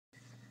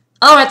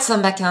Alright, so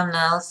I'm back home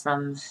now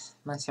from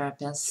my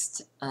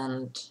therapist,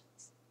 and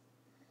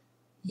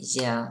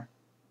yeah,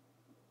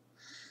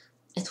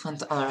 it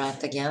went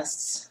alright, I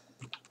guess.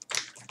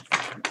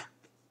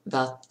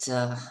 But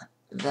the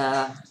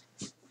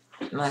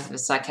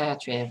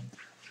psychiatry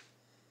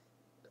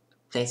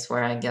place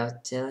where I go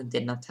to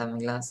did not have my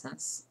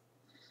glasses,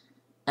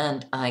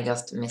 and I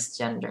got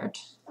misgendered,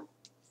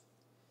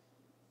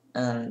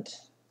 and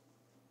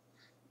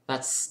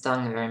that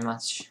stung very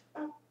much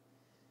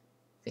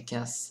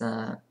because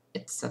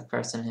it's a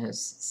person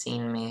who's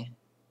seen me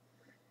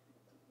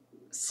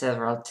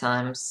several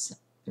times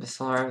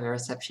before, the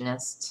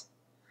receptionist.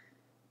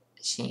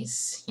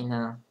 She's,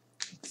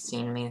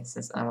 seen me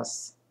since I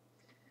was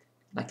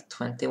like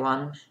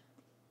 21,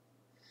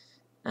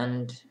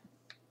 and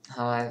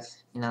how I've,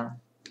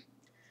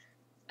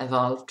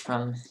 evolved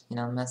from,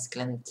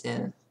 masculine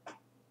to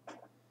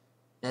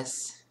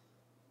this.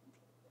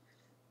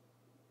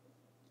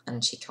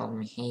 And she called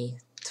me he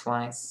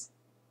twice,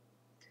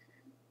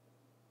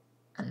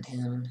 and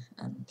him,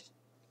 and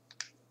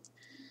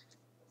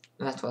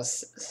that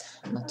was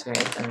not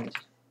great. And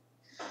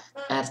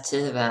add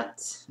to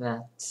that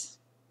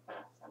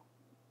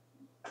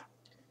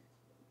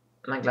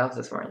my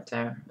glasses weren't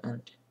there,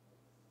 and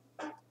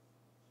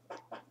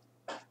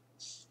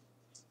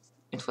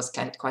it was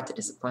quite a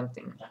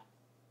disappointing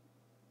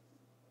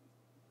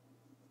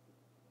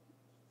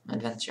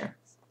adventure.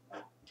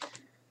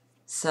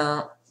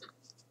 So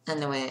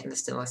anyway,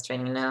 let's do voice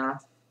training now.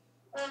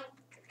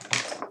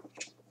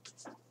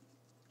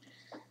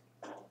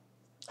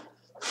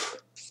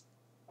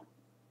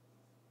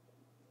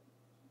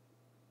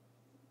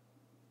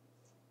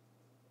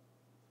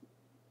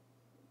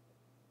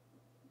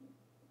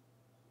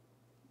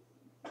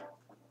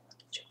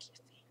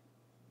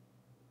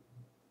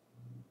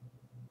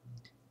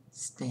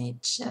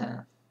 Stage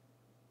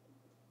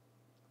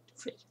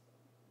 3.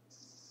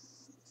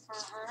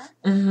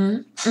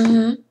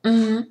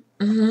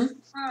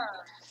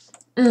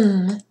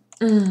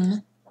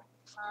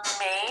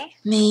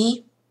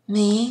 Me.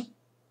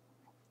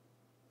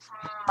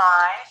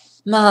 My.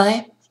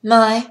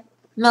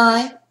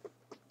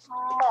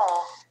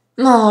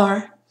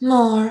 More.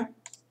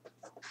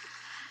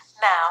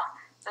 Now,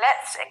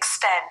 let's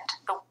extend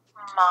the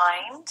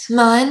mind.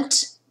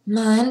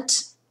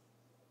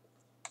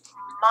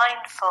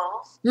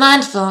 Mindful.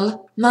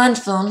 Mindfulness.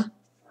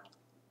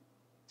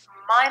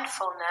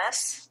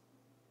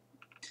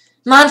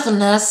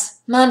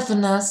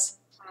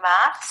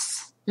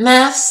 Maths.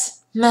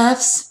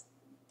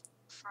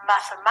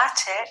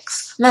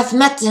 Mathematics.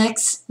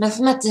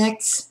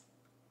 Mathematical.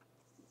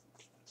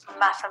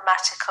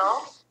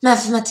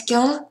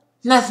 Mathematically.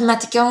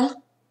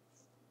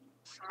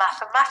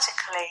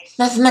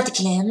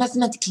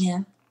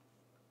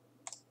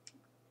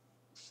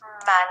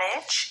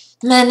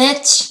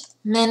 Manage.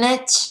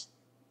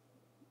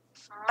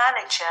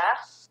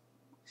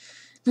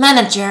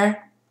 Manager.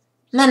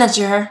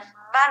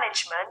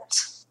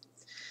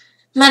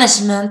 Management.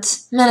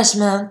 Manageress.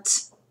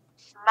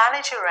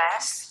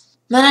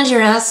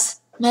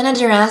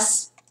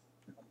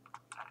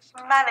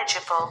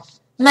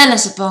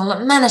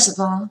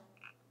 Manageable.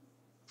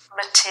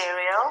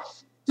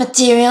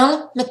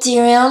 Material.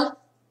 Materially.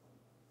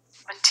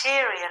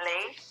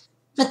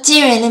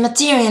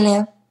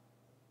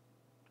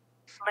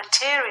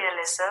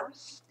 Materialism.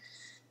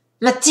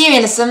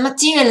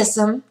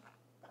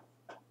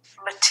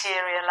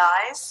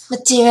 Materialize.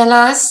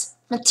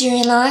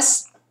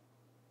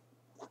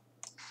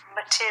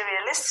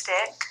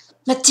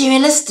 Materialistic.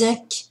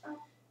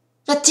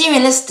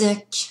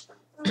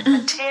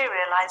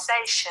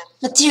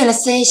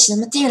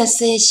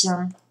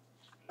 Materialization.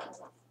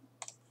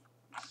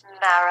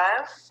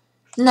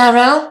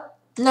 Narrow.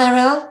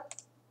 Narrowly.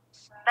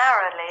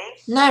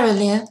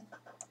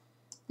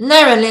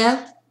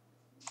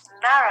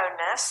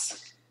 Narrowness.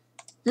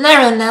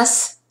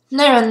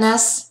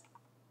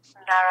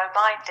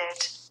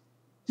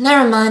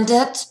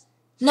 Narrow-minded.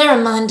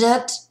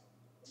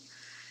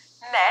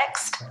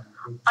 Next,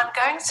 I'm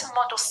going to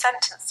model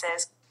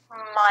sentences.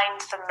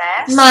 Mind the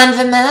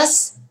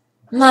mess.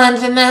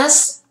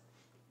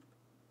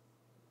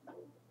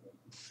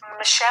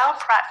 Michelle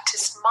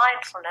practiced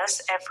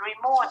mindfulness every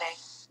morning.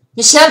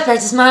 Michelle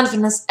practices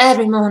mindfulness every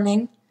morning.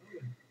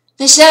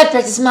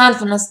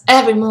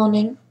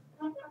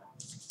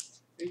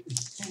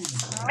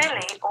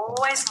 Millie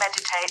always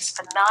meditates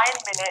for 9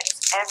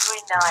 minutes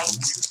every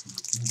night.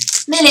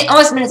 Millie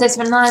always meditates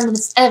for 9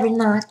 minutes every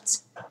night.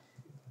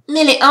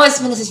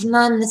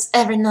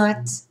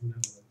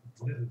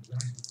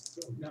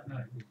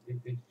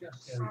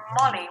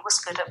 Molly was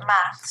good at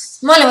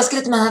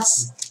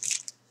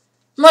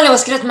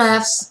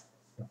maths.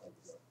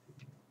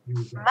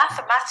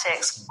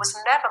 Mathematics was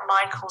never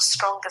Michael's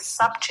strongest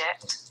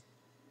subject.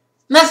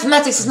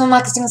 Mathematics is not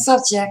Michael's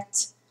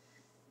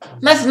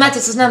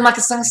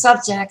strongest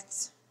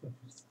subject.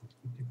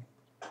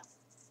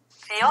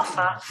 The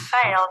offer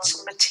failed to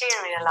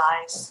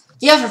materialize.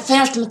 The offer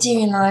failed to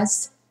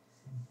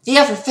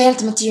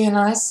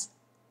materialize.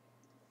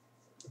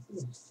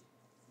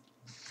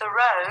 The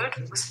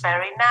road was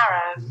very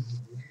narrow.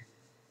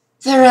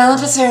 The road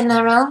was very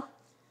narrow.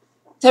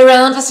 The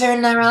road was very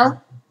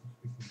narrow.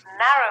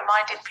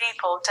 Narrow-minded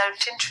people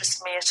don't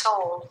interest me at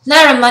all.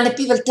 Narrow-minded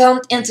people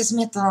don't interest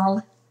me at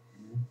all.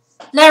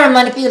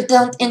 Narrow-minded people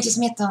don't interest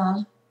me at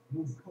all.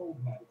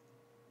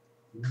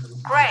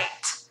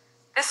 Great.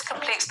 This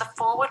completes the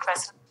forward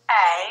resonance.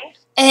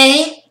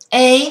 A,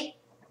 A,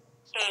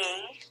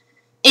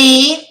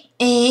 E,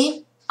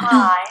 E,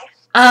 I,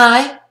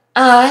 I,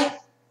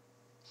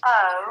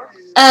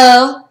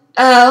 O,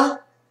 O,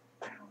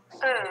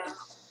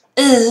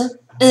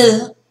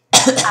 oo,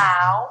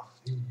 ow,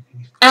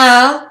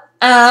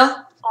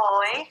 ow,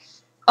 oi,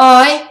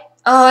 oi,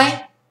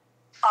 oi,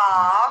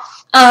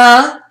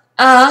 ah,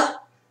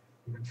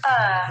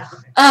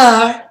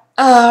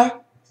 er.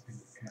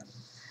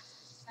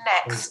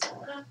 Next,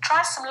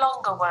 try some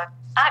longer words.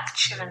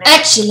 Actually,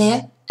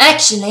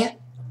 Actually,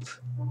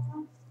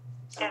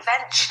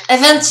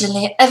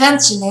 eventually,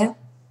 eventually,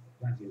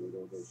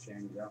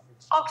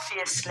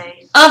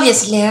 obviously,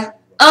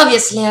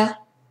 obviously,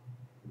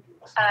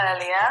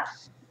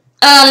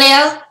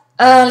 earlier,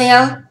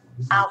 earlier,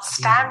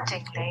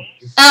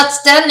 outstandingly,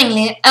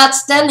 outstandingly,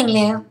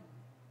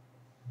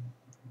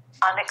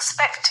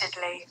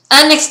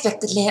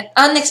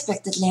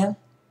 unexpectedly.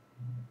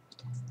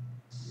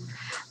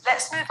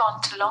 Let's move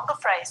on to longer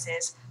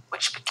phrases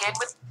which begin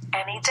with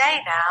any day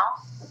now.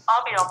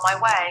 I'll be on my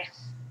way.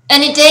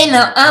 Any day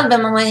now, I'll be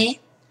on my way.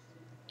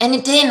 Any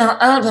day now,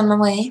 I'll be on my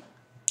way.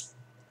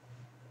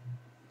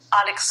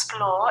 I'll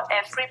explore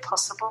every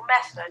possible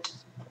method.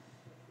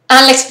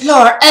 I'll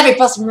explore every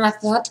possible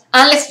method.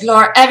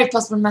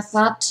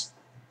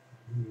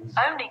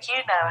 Only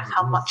you know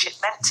how much it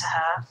meant to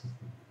her.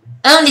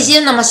 Only you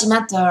know what she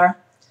meant to her.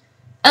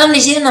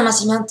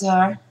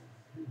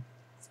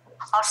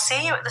 I'll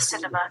see you at the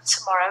cinema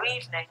tomorrow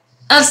evening.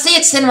 I'll see you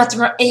at cinema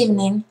tomorrow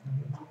evening.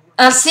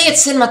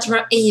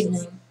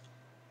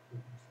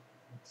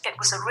 It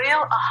was a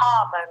real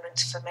aha moment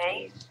for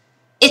me.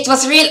 It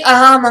was a real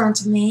aha moment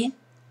for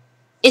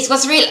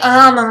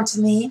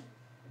me.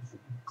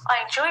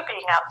 I enjoy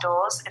being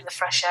outdoors in the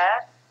fresh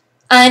air.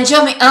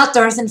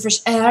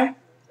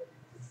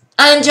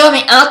 I enjoy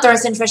being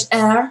outdoors in fresh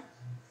air.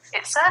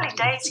 It's early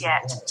days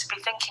yet to be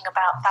thinking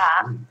about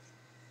that.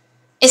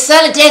 It's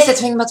early days to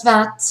think about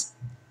that.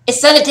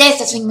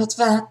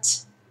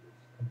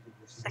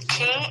 The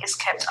key is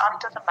kept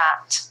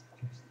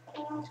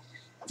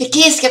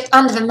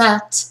under the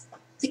mat.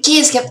 The key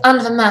is kept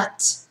under the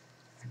mat.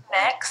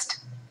 Next,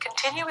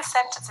 continue with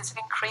sentences of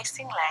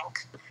increasing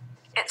length.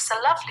 It's a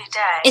lovely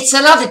day. It's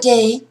a lovely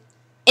day.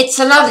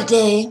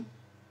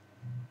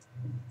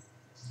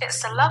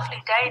 It's a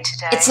lovely day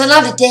today. It's a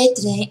lovely day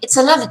today. It's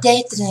a lovely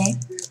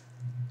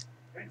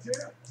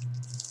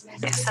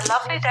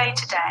day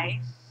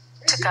today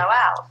to go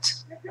out.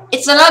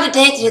 It's a lovely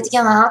day today to go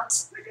out.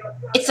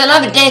 It's a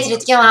lovely day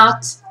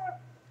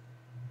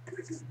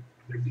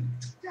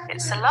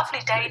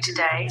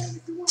today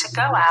to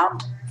go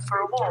out for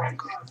a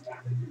walk.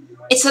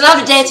 It's a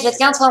lovely day today to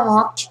go out for a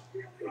walk.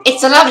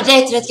 It's a lovely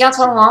day today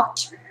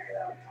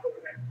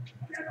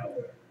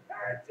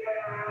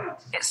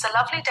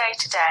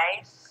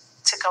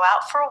to go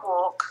out for a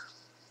walk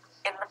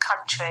in the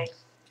country.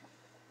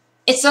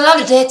 It's a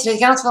lovely day today to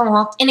go out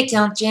for a walk in the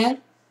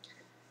country.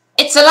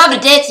 It's a lovely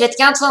day today to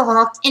go out for a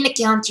walk in the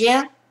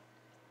country.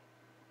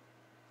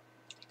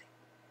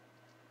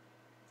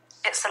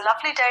 It's a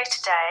lovely day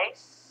today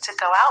to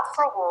go out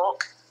for a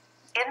walk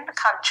in the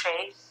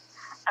country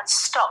and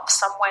stop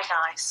somewhere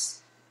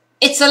nice.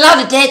 It's a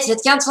lovely day today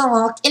to go out for a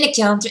walk in the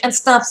country and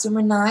stop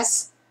somewhere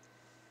nice.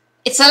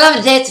 It's a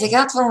lovely day to go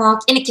out for a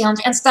walk in the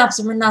country and stop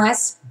somewhere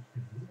nice.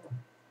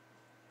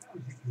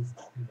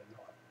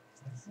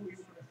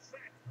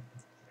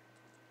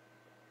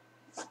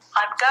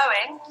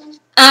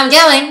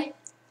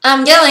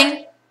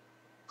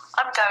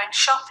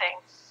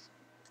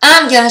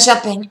 I'm going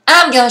shopping.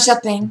 I'm going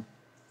shopping.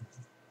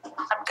 I'm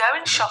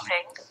going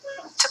shopping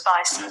to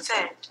buy some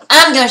food.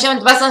 I'm going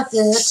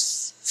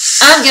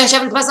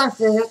shopping to buy some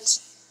food.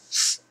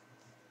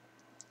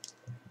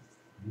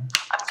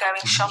 I'm going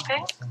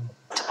shopping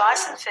to buy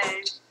some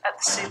food at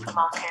the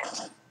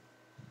supermarket.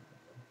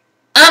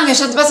 I'm going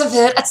shopping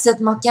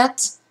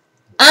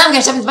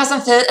to buy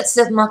some food at the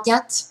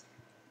supermarket.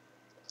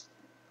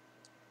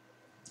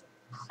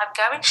 I'm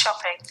going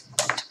shopping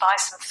to buy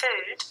some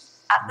food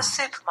at the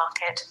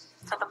supermarket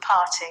for the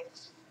party.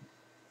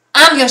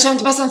 I'm going shopping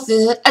to buy some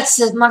food at the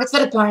supermarket for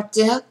the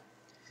party.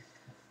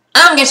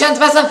 I'm going shopping to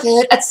buy some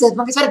food at the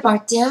supermarket for the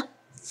party.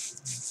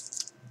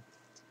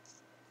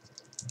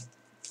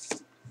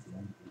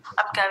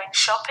 I'm going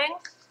shopping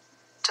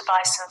to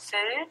buy some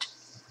food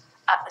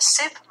at the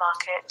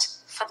supermarket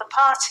for the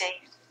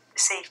party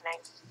this evening.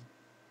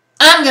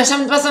 I'm going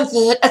shopping to buy some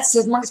food at the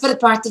supermarket for the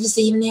party this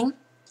evening.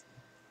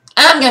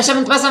 I'm going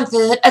shopping to buy some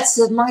food at the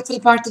supermarket for the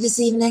party this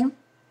evening.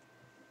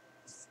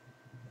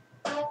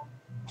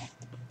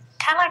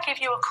 Can I give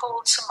you a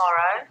call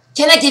tomorrow?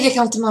 Can I give you a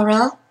call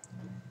tomorrow?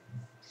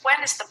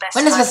 When is the best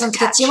When is the best time time to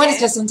catch you? When is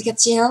the best time to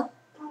catch you?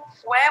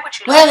 Where would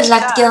you Where like would you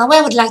like to go?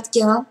 Where would you like to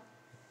go?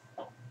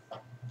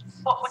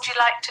 What would you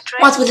like to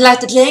drink? What would you like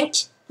to drink?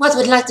 What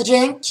would you like to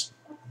drink?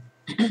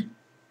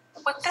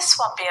 Would this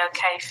one be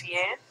okay for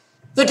you?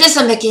 Would this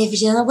one be okay for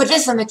you? Would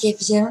this one be okay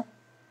for you?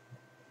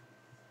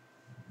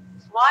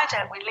 Why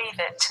don't we leave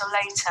it till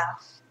later?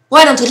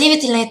 Why don't we leave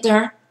it till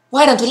later?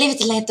 Why don't we leave it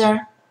till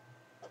later?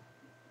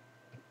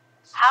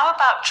 How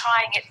about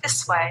trying it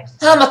this way?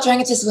 How about trying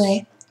it this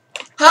way?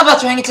 How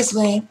about trying it this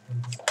way?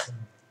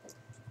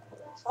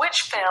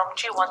 Which film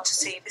do you want to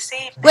see this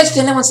evening? Which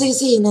film I want to see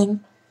this evening?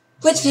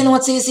 Which film I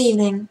want to see this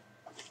evening?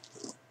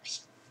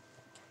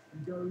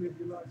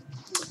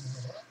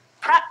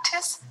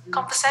 Practice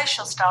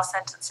conversational style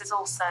sentences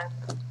also.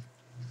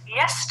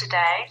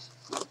 Yesterday,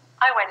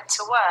 I went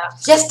to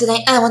work.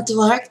 Yesterday I went to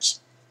work.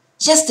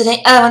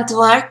 Yesterday I went to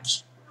work.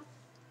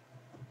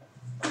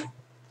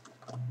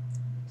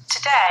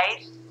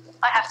 Today,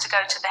 I have to go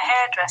to the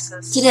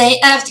hairdressers. Today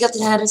I have to go to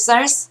the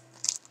hairdressers.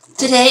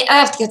 Today I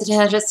have to go to the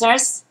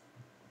hairdressers.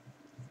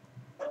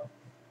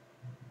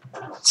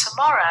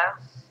 Tomorrow,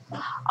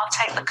 I'll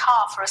take the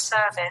car for a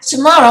service.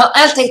 Tomorrow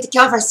I'll take the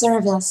car for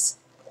service.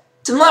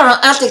 Tomorrow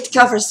I'll take the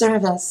car for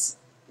service.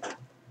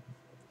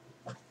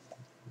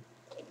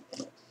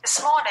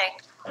 This morning,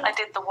 I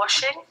did the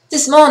washing.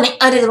 This morning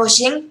I did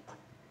washing.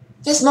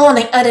 This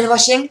morning I did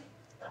washing.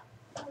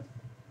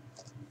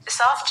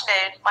 This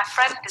afternoon, my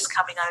friend is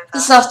coming over.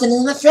 This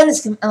afternoon my friend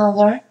is coming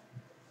over.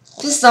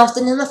 This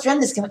afternoon my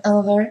friend is coming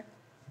over.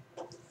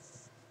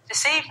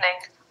 This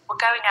evening, we're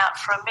going out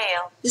for a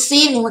meal. This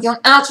evening we're going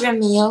out for a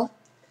meal.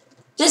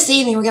 This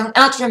evening we're going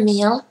out for a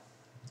meal.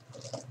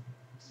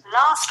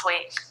 Last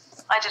week,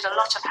 I did a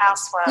lot of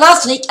housework.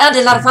 Last week I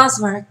did a lot of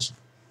housework.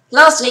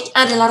 Last week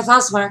I did a lot of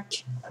housework.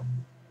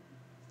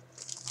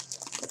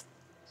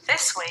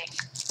 This week,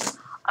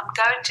 I'm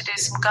going to do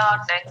some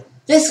gardening.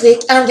 This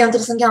week I'm going to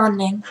do some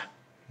gardening.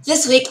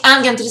 This week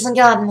I'm going to do some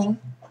gardening.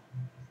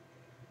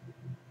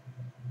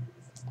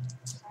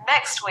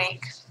 Next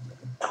week,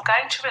 I'm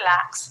going to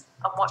relax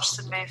and watch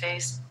some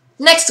movies.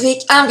 Next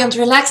week I'm going to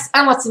relax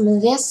and watch some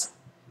movies.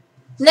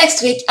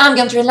 Next week I'm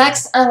going to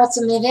relax and watch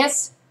some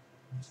movies.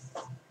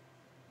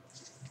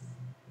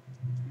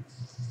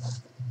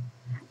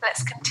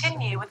 Let's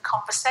continue with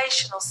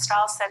conversational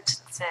style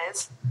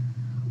sentences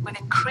with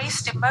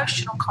increased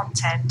emotional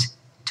content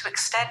to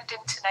extend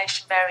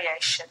intonation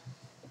variation.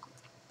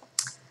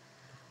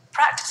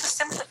 Practice a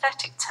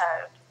sympathetic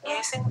tone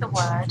using the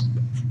word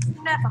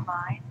never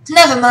mind.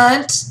 Never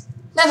mind.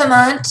 Never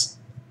mind.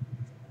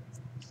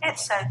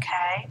 It's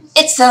okay.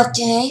 It's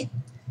okay.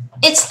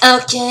 It's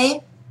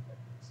okay.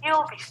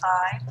 You'll be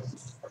fine.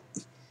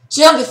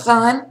 You'll be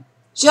fine.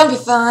 You'll be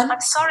fine.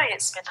 I'm sorry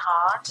it's been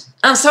hard.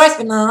 I'm sorry it's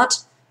been hard.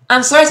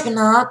 I'm sorry it's been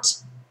hard.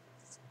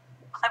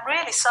 I'm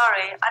really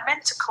sorry. I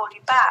meant to call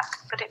you back,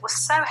 but it was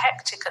so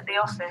hectic at the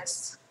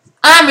office.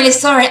 I'm really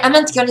sorry. I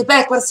meant to call you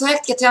back, but it was so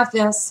hectic at the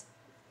office.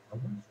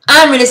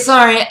 I'm really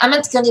sorry. I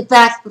meant to call you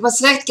back, but it was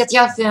so hectic at the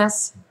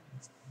office.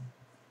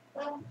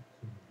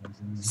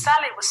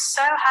 Sally was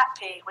so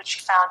happy when she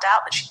found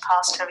out that she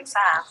passed her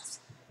exams.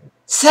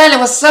 Sally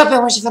was so happy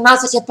when she found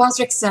out that she had passed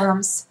her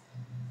exams.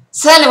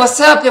 Sally was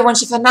so happy when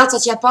she found out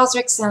that she had passed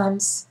her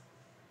exams.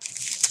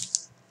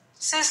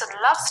 Susan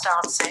loves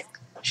dancing.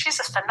 She's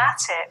a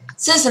fanatic.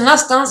 Susan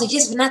loves dancing.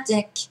 She's a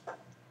fanatic.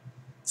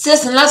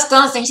 Susan loves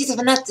dancing. She's a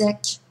fanatic.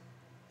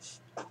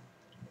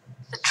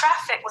 The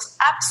traffic was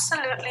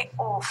absolutely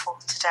awful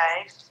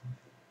today.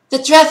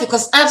 The traffic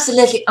was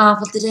absolutely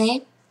awful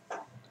today.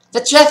 The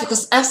traffic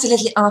was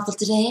absolutely awful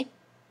today.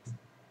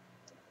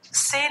 The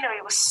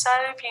scenery was so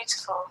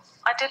beautiful.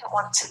 I didn't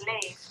want to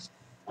leave.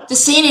 The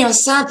scenery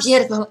was so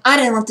beautiful. I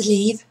didn't want to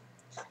leave.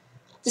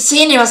 The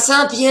scenery was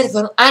so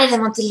beautiful. I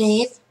didn't want to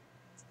leave.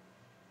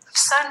 I'm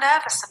so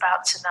nervous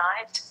about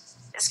tonight.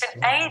 It's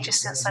been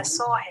ages since I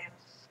saw him.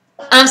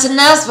 I'm so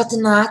nervous for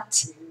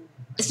tonight.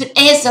 It's been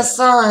ages since I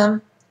saw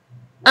him.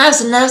 I'm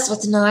so nervous for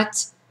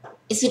tonight.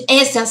 It's been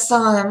ages since I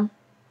saw him.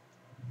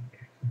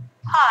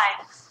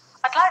 Hi,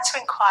 I'd like to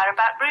inquire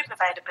about room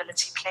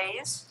availability,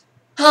 please.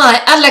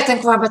 Hi, I'd like to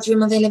inquire about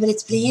room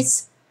availability,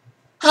 please.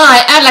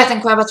 Hi, I'd like to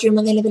inquire about room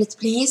availability,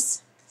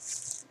 please.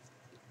 It's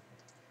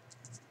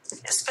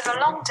been a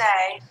long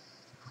day.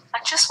 I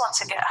just want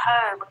to get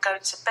home and go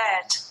to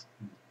bed.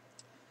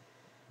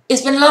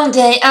 It's been a long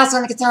day. I just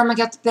want to get home and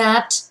get to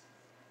bed.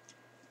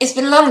 It's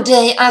been a long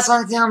day. I just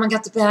want to get home and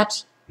get to bed.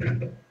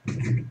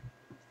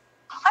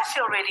 I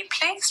feel really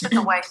pleased with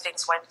the way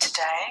things went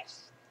today.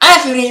 I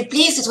feel really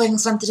pleased with the way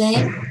things went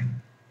today.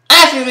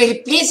 I feel really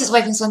pleased with the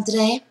way things went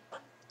today.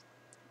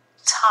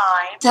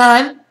 Time.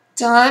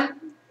 Time.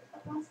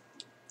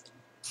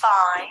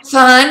 Fine.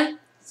 Fine.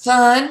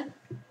 Fine.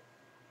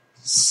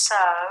 So.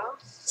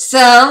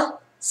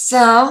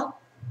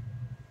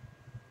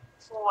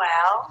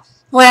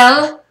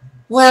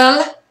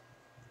 Well.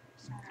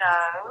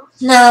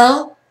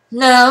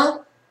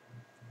 No.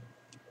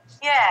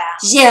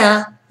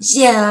 Yeah.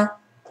 Yeah.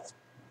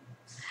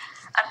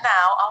 And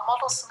now I'll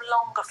model some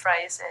longer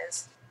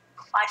phrases.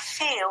 I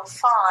feel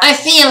fine. I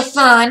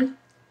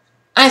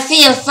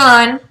feel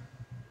fine.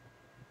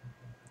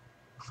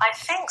 I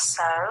think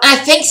so. I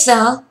think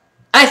so.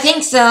 I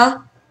think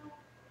so.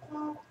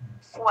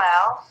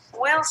 Well,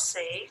 we'll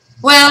see.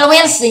 Well,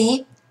 we'll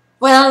see.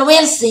 Well,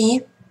 we'll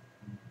see.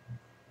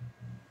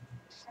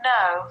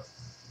 No,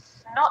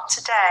 not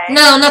today.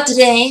 No, not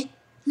today.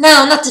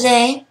 No, not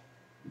today.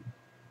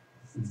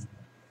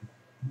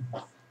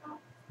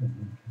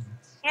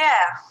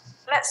 Yeah,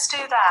 let's do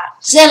that.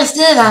 Yeah, let's do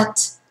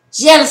that.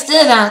 Yeah, let's do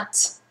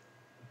that.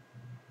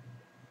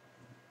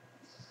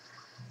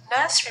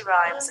 Nursery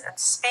rhymes and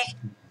speak.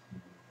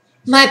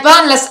 My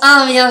bottomless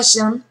out of the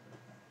ocean.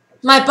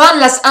 My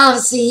bottomless out of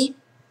the sea.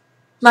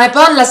 My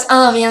bottomless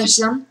out of the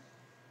ocean.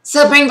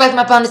 So bring back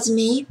my bundle to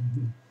me.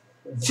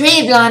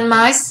 3 blind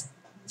mice.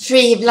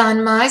 3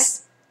 blind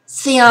mice.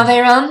 See how they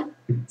run.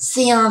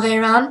 See how they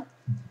run.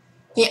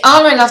 They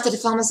all ran after the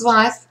farmer's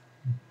wife.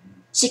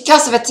 She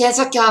cuts her tears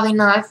with a carving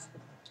knife.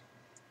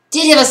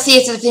 Did you ever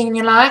see such a thing in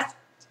your life?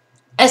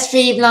 As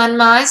 3 blind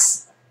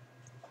mice.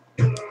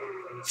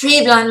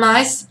 3 blind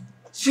mice.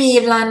 3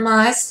 blind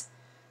mice.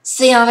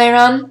 See how they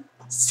run.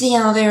 See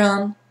how they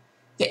run.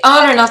 They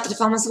all ran after the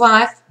farmer's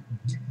wife.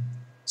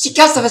 She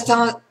cuts her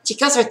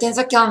tears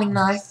with a carving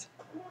knife.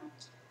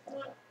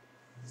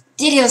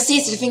 Did you ever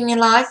see such a thing in your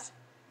life?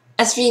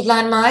 As 3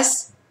 blind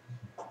mice.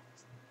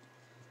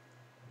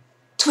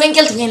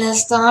 Twinkle, twinkle,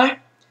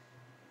 star.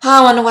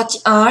 How I wonder what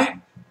you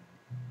are.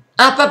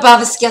 Up above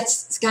the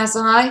sky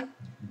so high,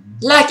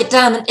 like a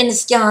diamond in the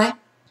sky.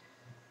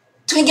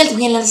 Twinkle,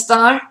 twinkle,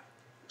 star.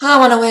 How I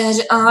wonder where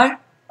you are.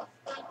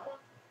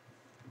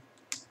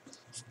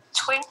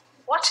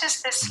 What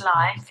is this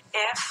life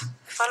if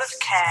full of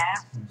care?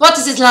 What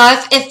is this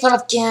life if full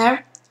of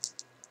care?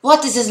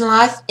 What is this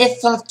life if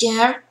full of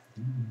care?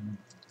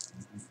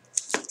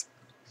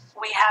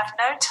 We have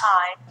no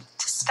time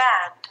to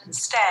stand and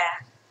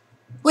stare.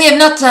 We have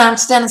no time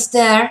to stand and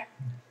stare.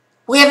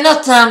 We have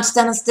no time to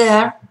stand and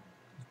stare.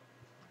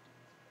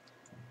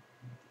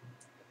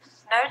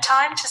 No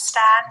time to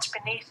stand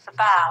beneath the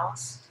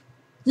boughs.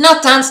 No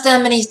time to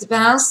stand beneath the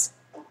boughs.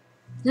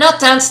 No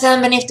time to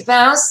stand beneath the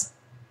boughs.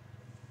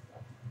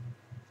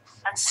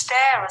 And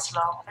stare as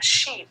long as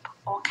sheep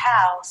or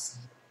cows.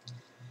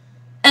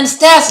 And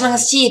stare as long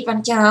as sheep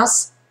and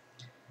cows.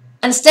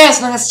 And stare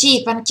as long as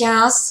sheep and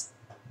cows.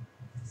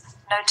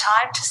 No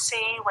time to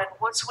see when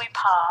woods we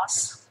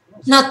pass.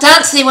 No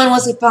time to see when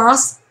was we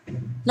pass.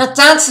 No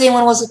time to see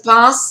when was we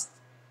pass.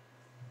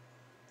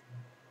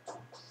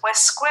 Where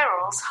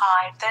squirrels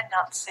hide their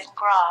nuts in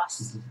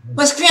grass.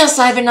 Where squirrels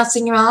hide their nuts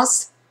in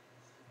grass.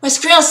 Where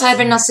squirrels hide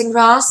their nuts in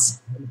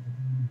grass.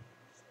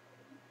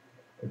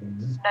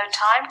 No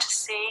time to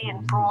see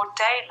in broad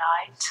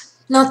daylight.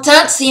 No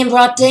time to see in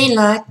broad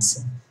daylight.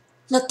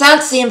 No time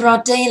to see in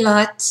broad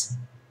daylight.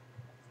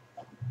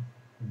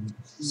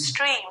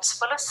 Streams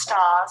full of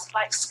stars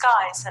like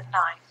skies at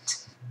night.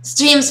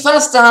 Streams full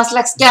of stars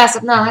like skies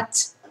at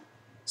night.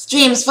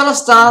 Streams full of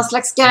stars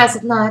like skies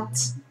at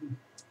night.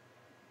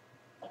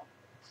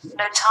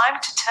 No time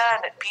to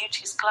turn at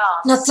beauty's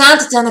glass. No time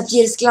to turn at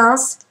beauty's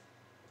glass.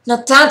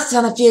 No time to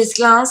turn at beauty's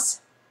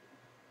glass.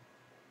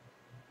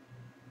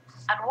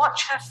 And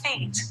watch her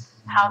feet,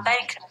 how they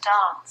can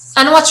dance.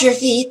 And watch your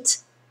feet,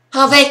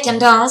 how they can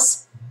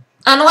dance.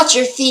 And watch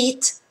your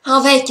feet, how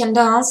they can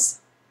dance.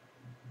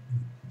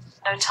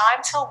 No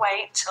time to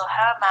wait till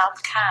her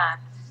mouth can.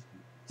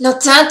 No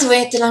time to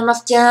wait till her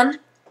mouth can.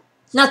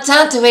 No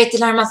time to wait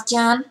till her mouth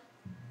can.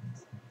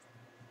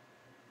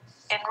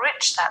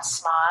 Enrich that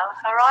smile,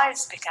 her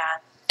eyes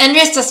began.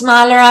 Enrich the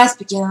smile, her eyes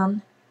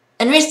began.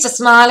 Enrich the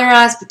smile, her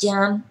eyes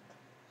began.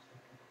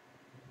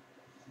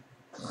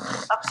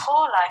 A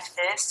poor life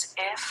this,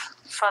 if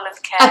full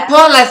of care. A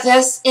poor life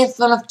this, if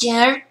full of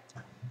care.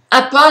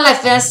 A poor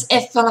life this,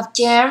 if full of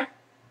care.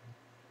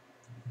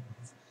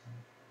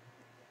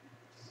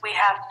 We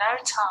have no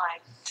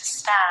time to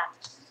stand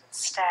and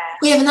stare.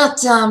 We have no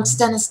time to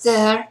stand and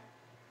stare.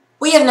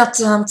 We have no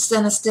time to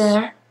stand and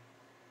stare.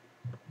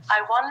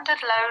 I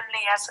wandered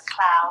lonely as a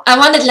cloud. I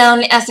wandered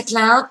lonely as a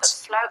cloud.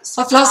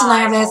 That floats on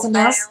high our veils and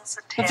hills. vales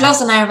and That floats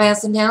hills. on our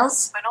veils and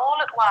hills. When all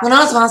at once, When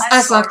all at once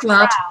I saw a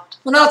crowd. crowd.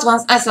 When all at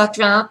once I saw a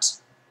crowd.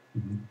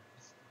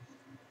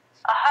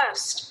 A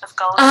host of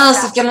golden A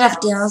host of golden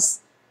daffodils. daffodils.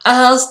 A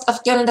host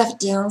of golden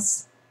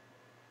daffodils.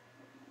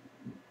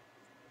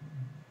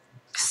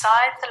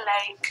 Beside the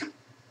lake,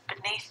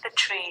 beneath the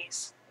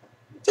trees.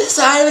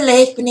 Beside the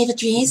lake, beneath the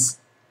trees.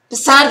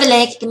 Beside the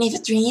lake, beneath the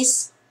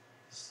trees.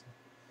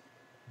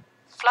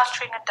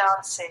 Fluttering and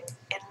dancing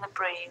in the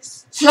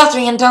breeze.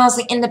 Fluttering and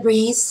dancing in the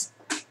breeze.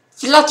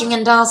 Fluttering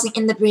and dancing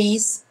in the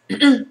breeze.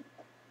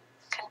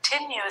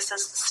 Continuous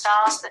as the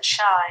stars that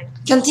shine.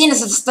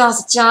 Continuous as the stars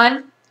that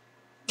shine.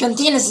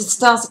 Continuous as the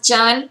stars that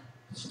shine.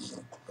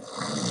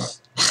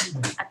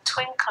 And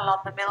twinkle on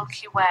the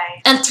Milky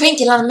Way. And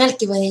twinkle on the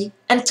Milky Way.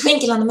 And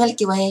twinkle on the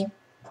Milky Way.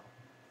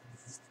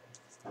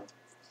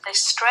 They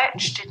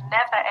stretched in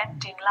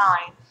never-ending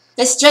line.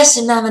 They stretched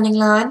in never-ending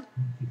line.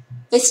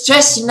 They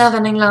stretched in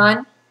never-ending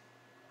line.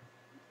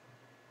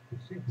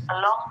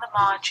 Along the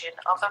margin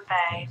of a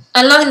bay.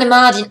 Along the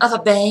margin of a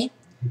bay.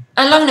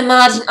 Along the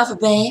margin of a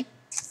bay.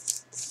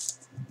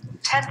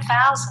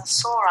 10,000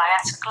 saw I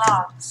at a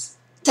glance.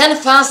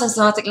 10,000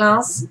 saw at a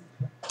glance.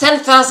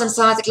 10,000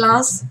 saw at a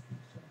glance.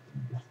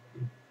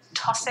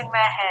 Tossing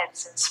their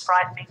heads in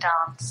sprightly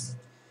dance.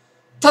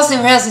 Tossing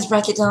their heads in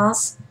sprightly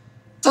dance.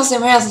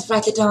 Tossing their heads in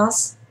sprightly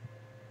dance.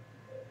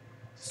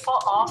 For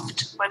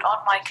oft, when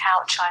on my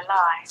couch I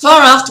lie,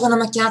 Far oft when on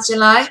my couch I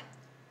lie.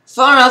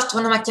 Far oft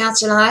when on my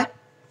couch I lie.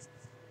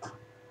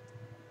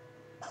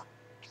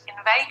 in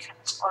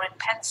vacant or in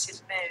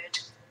pensive mood,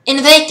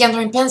 In vacant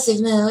or in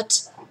pensive mood.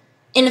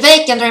 In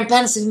vacant or in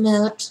pensive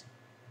mood.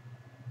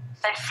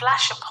 they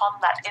flash upon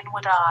that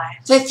inward eye,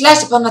 They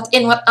flash upon that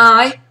inward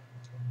eye.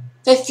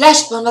 They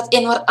flash upon that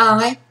inward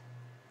eye.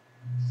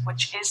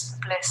 which is the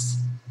bliss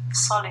of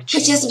solitude.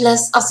 Which is the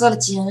bliss of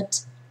solitude.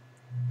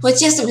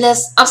 Which is the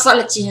bliss of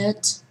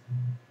solitude.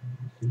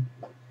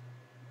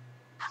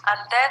 And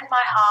then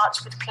my heart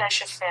with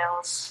pleasure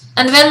fills,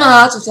 And when my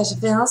heart with pleasure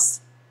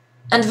fills.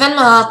 And when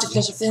my heart with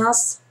pleasure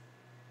fills.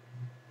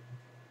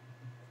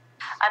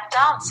 and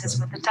dances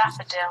with the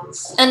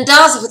daffodils. And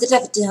dances with the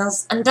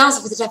daffodils. And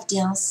dances with the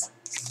daffodils.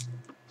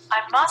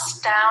 I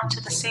must down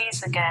to the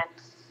seas again,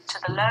 to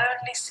the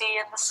lonely sea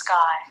in the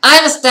sky.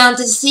 I must down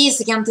to the seas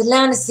again, to the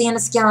lonely sea in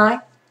the sky.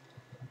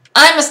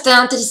 I must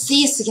down to the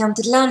seas again,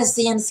 to the lonely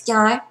sea in the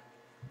sky.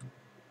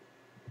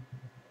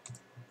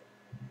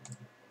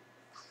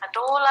 And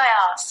all I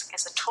ask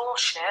is a tall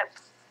ship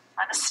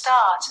and a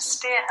star to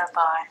steer her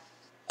by.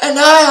 And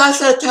all I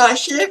ask is a tall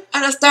ship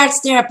and a star to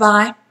steer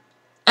by.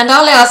 And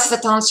all I ask is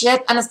a tall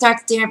ship and a star to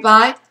steer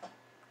by.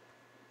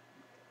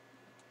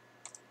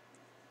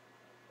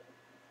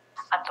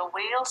 And the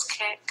wheels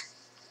kick,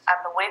 and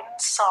the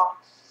wind's song,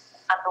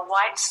 and the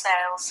white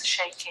sails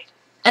shaking.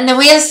 And the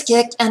wheels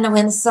kick, and the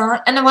wind song,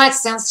 and the white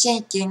sails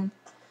shaking.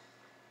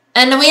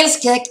 And the wheels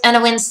kick, and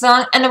the wind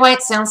song, and the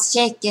white sails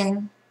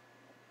shaking.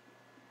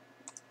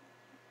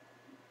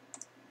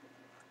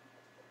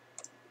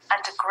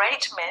 And a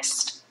great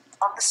mist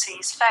on the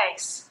sea's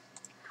face,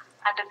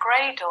 and a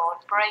grey dawn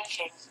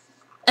breaking.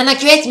 And a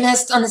great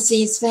mist on the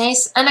sea's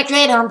face, and a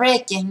grey dawn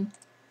breaking.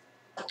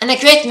 And a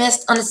great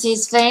mist on the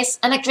sea's face,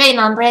 and a grey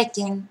dawn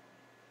breaking.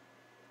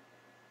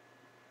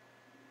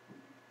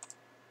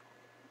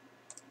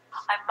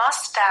 I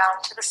must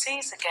down to the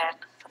seas again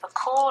for the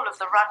call of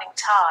the running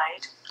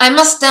tide. I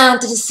must down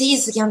to the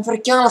seas again for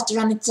the call of the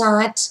running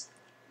tide.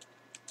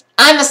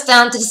 I must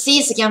down to the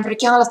seas again for the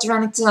call of the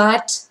running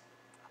tide.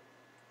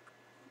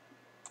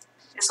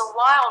 Is a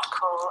wild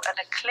call and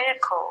a clear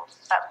call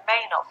that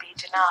may not be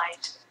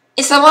denied.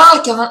 It's a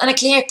wild call and a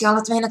clear call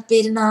that may not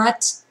be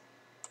denied.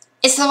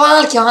 It's a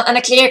wild call and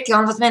a clear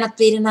call that may not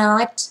be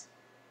denied.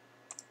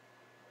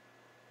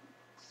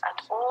 And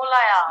all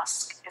I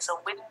ask is a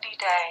windy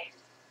day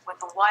with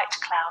the white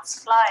clouds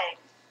flying.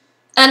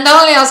 And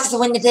all I ask is a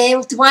windy day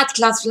with the white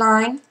clouds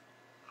flying.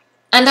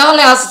 And all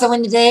I ask is a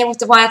windy day with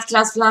the white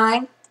clouds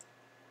flying.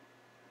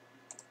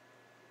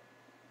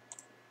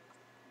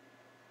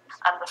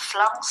 And the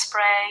flung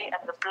spray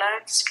and the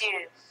blown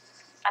spume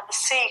and the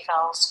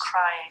seagulls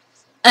crying.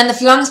 And the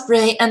flung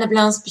spray and the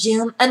blown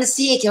spume and the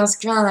seagulls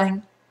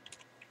crying.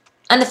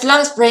 And the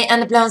flung spray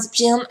and the blown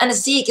spume and the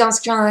seagulls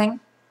crying.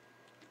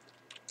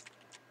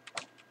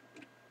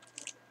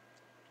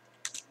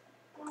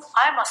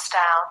 I must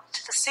down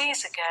to the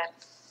seas again,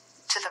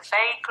 to the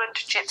vagrant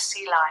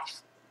gypsy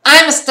life.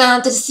 I must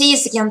down to the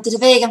seas again, to the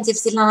vagrant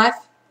gypsy life.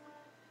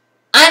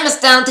 I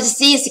must down to the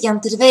seas again,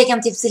 to the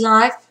vagrant gypsy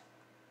life.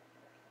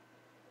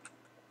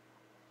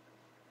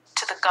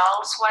 To the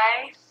gull's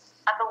way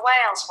and the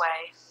whale's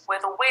way, where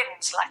the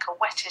wind's like a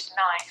whetted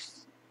knife.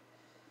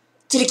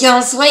 To the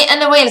gull's way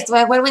and the whale's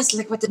way, where winds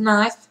like a whetted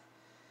knife.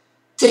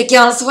 To the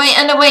gull's way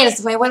and the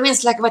whale's way, where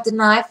winds like a whetted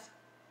knife.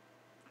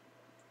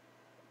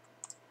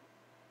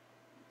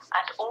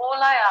 And all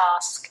I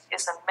ask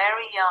is a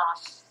merry yarn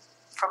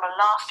from a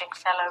laughing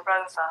fellow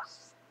rover.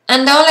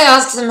 And all I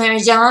ask is a merry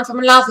yarn from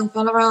a laughing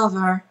fellow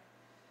rover.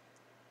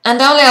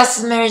 And all I ask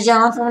is a merry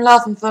yarn from a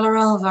laughing fellow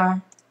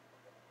rover.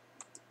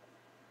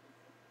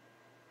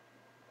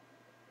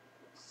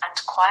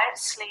 And quiet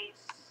sleep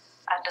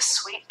and a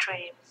sweet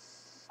dream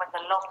when the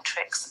long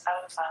trick's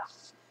over.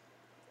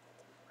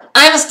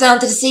 I must down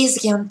to the seas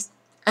again,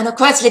 and a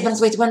quiet sleep and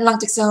sweet when long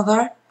tick's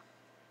over.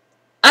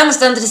 I must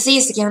down to the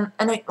seas again,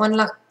 and when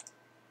long...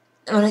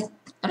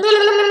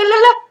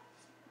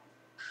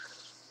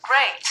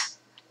 Great.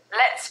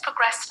 Let's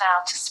progress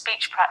now to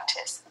speech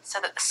practice so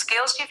that the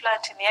skills you've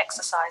learnt in the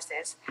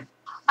exercises.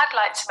 I'd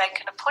like to make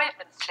an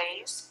appointment,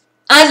 please.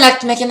 I'd like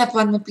to make an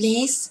appointment,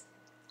 please.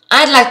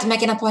 I'd like to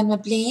make an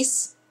appointment,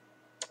 please.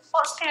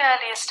 What's the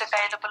earliest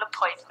available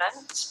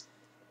appointment?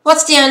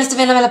 What's the earliest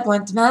available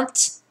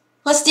appointment?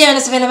 What's the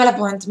earliest available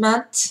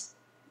appointment?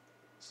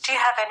 Do you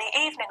have any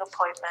evening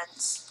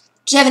appointments?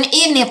 Do you have any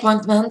evening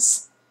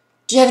appointments?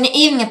 Do you have any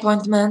evening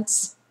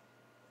appointments?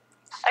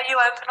 Are you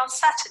open on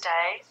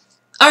Saturday?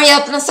 Are you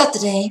open on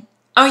Saturday?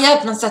 Are you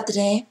open on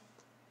Saturday?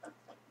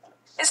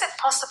 Is it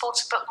possible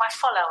to book my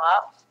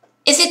follow-up?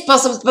 Is it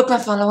possible to book my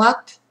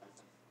follow-up?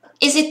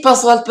 Is it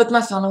possible to book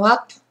my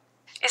follow-up?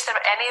 Is there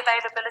any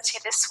availability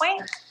this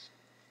week?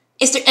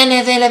 Is there any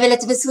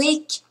availability this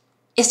week?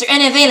 Is there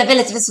any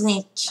availability this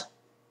week?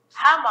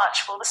 How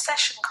much will the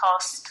session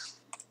cost?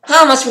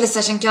 How much will the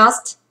session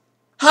cost?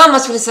 How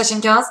much will the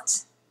session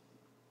cost?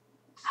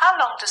 How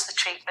long does the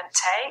treatment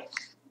take?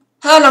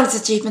 How long does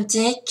the treatment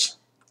take?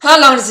 How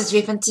long does the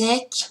treatment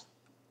take?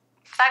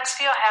 Thanks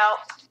for your help.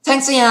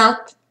 Thanks for your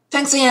help.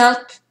 Thanks for your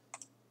help.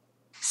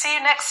 See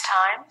you next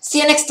time. See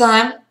you next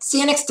time. See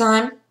you next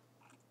time.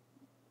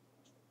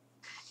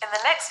 In the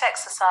next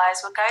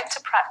exercise, we're going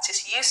to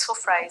practice useful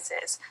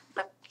phrases.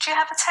 But do you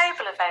have a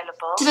table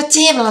available? Do you have a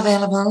table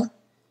available?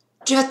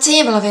 Do you have a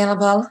table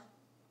available?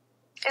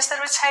 Is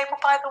there a table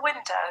by the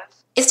window?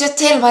 Is there a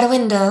table by the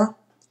window?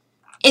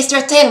 Is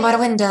there a table by the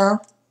window?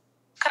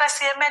 Could I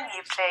see a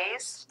menu,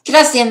 please? Could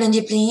I see a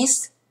menu,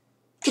 please?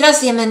 Could I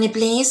see a menu,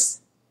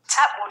 please?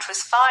 Tap water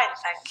is fine,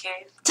 thank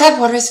you. Tap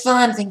water is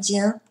fine, thank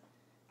you.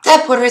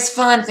 Tap water is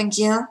fine, thank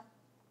you.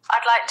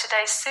 I'd like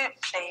today's soup,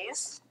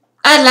 please.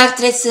 I'd like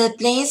today's soup,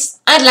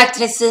 please. I'd like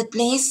today's soup,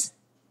 please.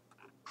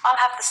 I'll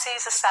have the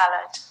Caesar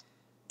salad.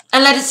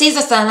 I'd like the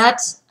Caesar salad.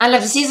 I'd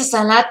like the Caesar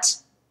salad.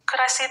 Could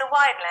I see the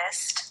wine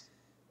list?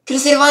 Could I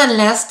see the wine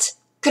list?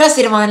 Could I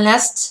see the wine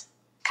list?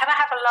 Can I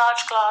have a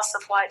large glass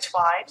of white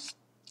wine?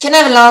 Can I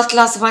have a large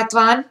glass of white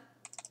wine?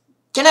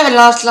 Can I have a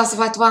large glass of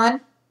white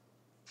wine?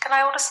 Can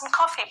I order some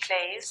coffee,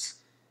 please?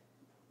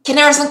 Can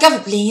I order some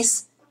coffee,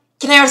 please?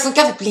 Can I order some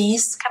coffee,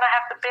 please? Can I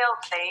have the bill,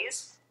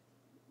 please?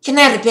 Can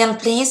I have the bill,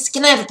 please?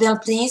 Can I have the bill,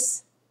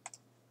 please?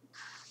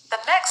 The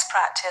next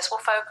practice will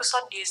focus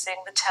on using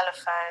the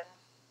telephone.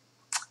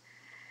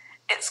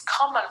 It's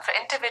common for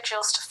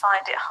individuals to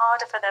find it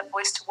harder for their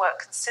voice to work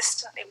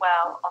consistently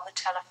well on the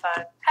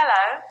telephone.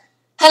 Hello?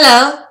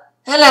 Hello?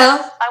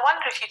 Hello? I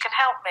wonder if you can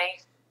help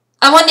me.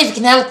 I wonder if you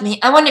can help me.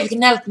 I wonder if you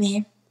can help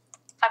me.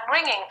 I'm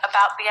ringing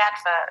about the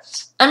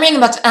advert. I'm ringing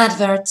about the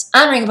advert.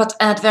 I'm ringing about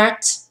the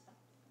advert.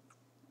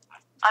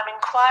 I'm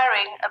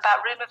inquiring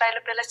about room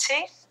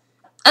availability.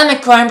 I'm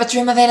inquiring about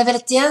room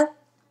availability.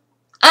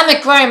 I'm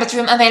inquiring about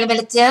room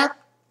availability.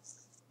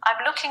 I'm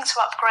looking to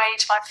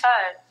upgrade my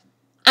phone.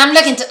 I'm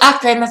looking to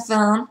upgrade my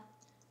phone.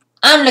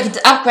 I'm looking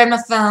to upgrade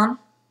my phone.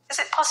 Is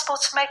it possible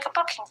to make a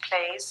booking,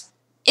 please?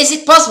 Is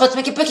it possible to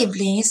make a booking,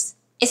 please?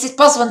 Is it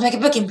possible to make a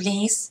booking,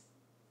 please?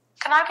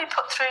 Can I be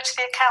put through to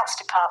the accounts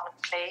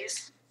department,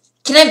 please?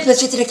 Can I be put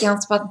through to the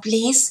accounts department,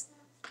 please?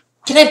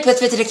 Can I be put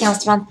through to the accounts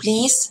department,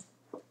 please?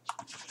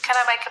 Can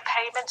I make a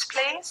payment,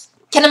 please?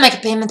 Can I make a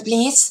payment,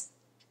 please?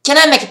 Can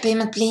I make a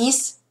payment,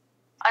 please?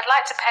 I'd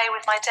like to pay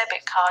with my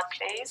debit card,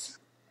 please.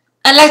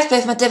 I'd like to pay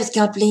with my debit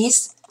card,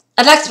 please.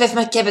 I'd like to pay with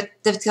my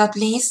debit card,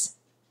 please.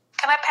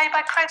 Can I pay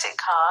by credit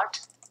card?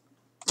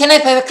 Can I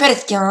pay by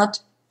credit card?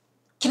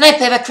 Can I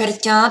pay by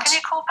credit card? Can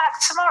you call back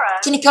tomorrow?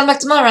 Can you call back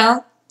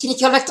tomorrow? Can you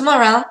call back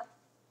tomorrow?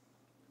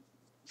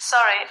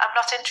 Sorry, I'm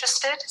not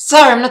interested.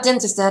 Sorry, I'm not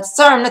interested.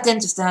 Sorry, I'm not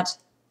interested.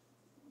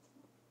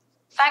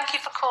 Thank you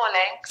for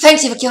calling.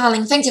 Thank you for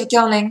calling. Thank you for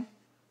calling.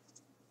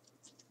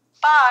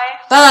 Bye.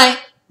 Bye.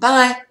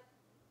 Bye.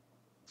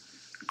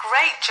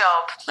 Great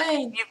job.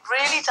 Bye. You've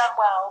really done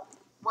well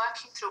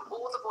working through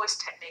all the voice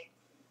techniques.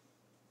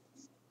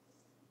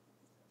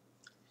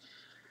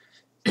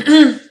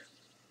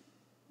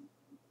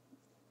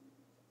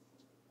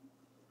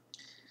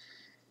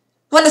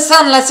 When the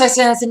sunlight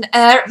strikes in the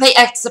air, they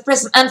act as a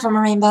prism and form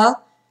a rainbow.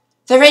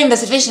 The rainbow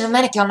is a vision of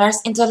many colors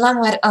into a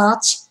long-wide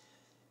arch,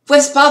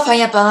 with spar high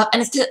above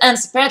and its two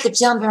ends apparently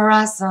beyond the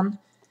horizon.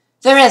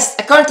 There is,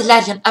 according to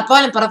legend, a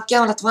boiling pot of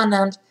gold at one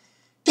end.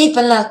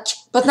 People look,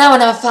 but no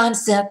one ever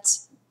finds it.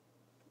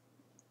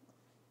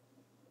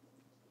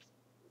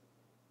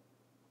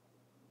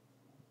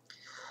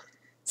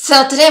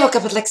 So today I woke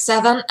up at like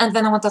 7, and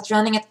then I went out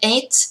running at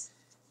 8,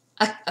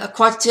 a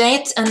quarter to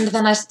 8, and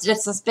then I did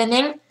some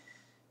spinning.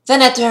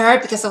 Then I had to hurry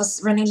because I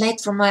was running late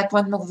for my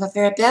appointment with a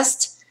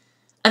therapist.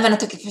 And then I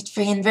took a fit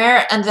free in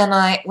there, and then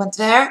I went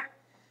there.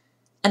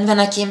 And then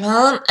I came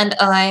home, and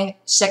I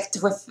checked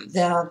with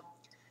the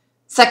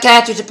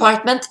psychiatry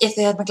department if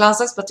they had my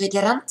glasses, but they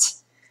didn't.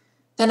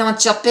 Then I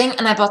went shopping,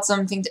 and I bought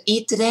something to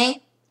eat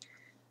today.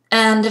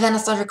 And then I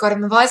started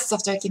recording my voice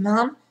after I came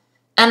home.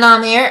 And now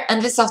I'm here,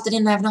 and this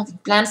afternoon I have nothing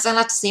planned, so I'll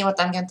have to see what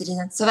I'm going to do.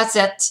 So that's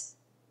it.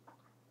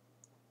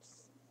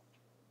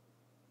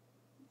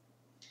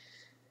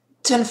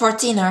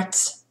 214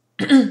 hertz.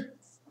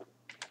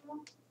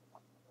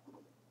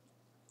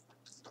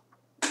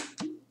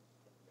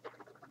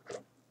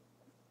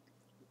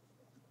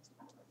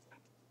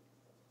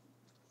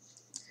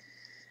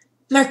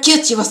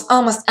 Mercutio was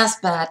almost as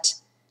bad.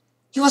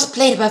 He was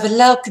played by the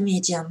low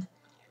comedian,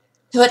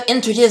 who had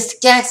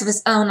introduced gags of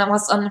his own and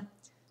was on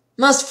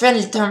most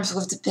friendly terms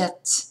with the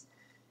pit.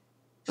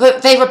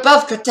 They were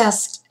both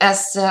grotesque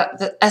as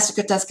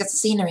grotesque as the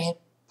scenery,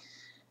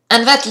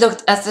 and that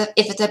looked as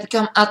if it had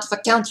become out of a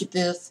country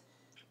booth.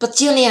 But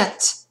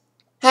Juliet,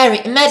 Harry,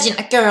 imagine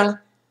a girl,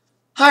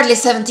 hardly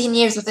 17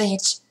 years of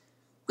age,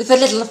 with a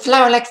little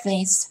flower-like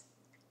face,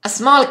 a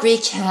small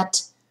Greek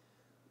head,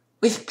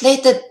 with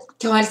plaited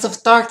coils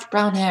of dark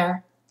brown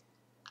hair,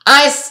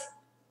 eyes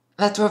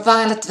that were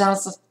violet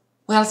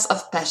wells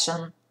of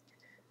passion,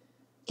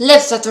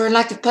 lips that were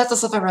like the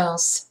petals of a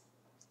rose.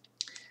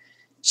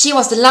 She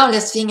was the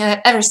loveliest thing I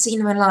had ever seen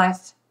in my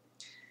life.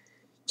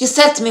 You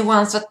said to me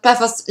once that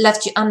pathos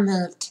left you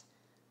unmoved.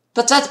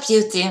 But that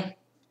beauty,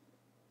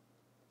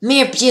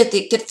 mere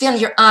beauty, could fill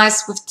your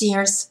eyes with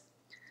tears.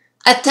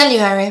 I tell you,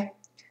 Harry,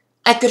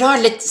 I could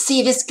hardly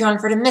see this girl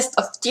for the mist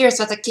of tears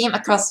that came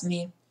across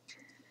me.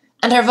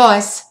 And her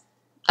voice,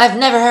 I've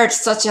never heard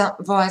such a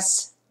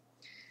voice.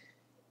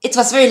 It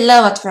was very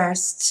low at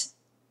first,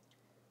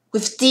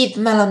 with deep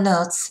mellow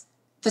notes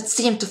that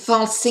seemed to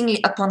fall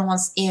singly upon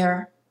one's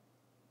ear.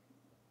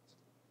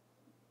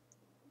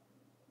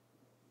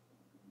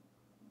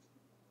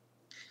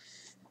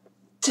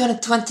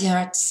 "220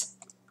 hertz.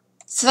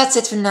 So that's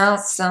it for now,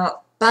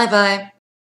 so bye bye.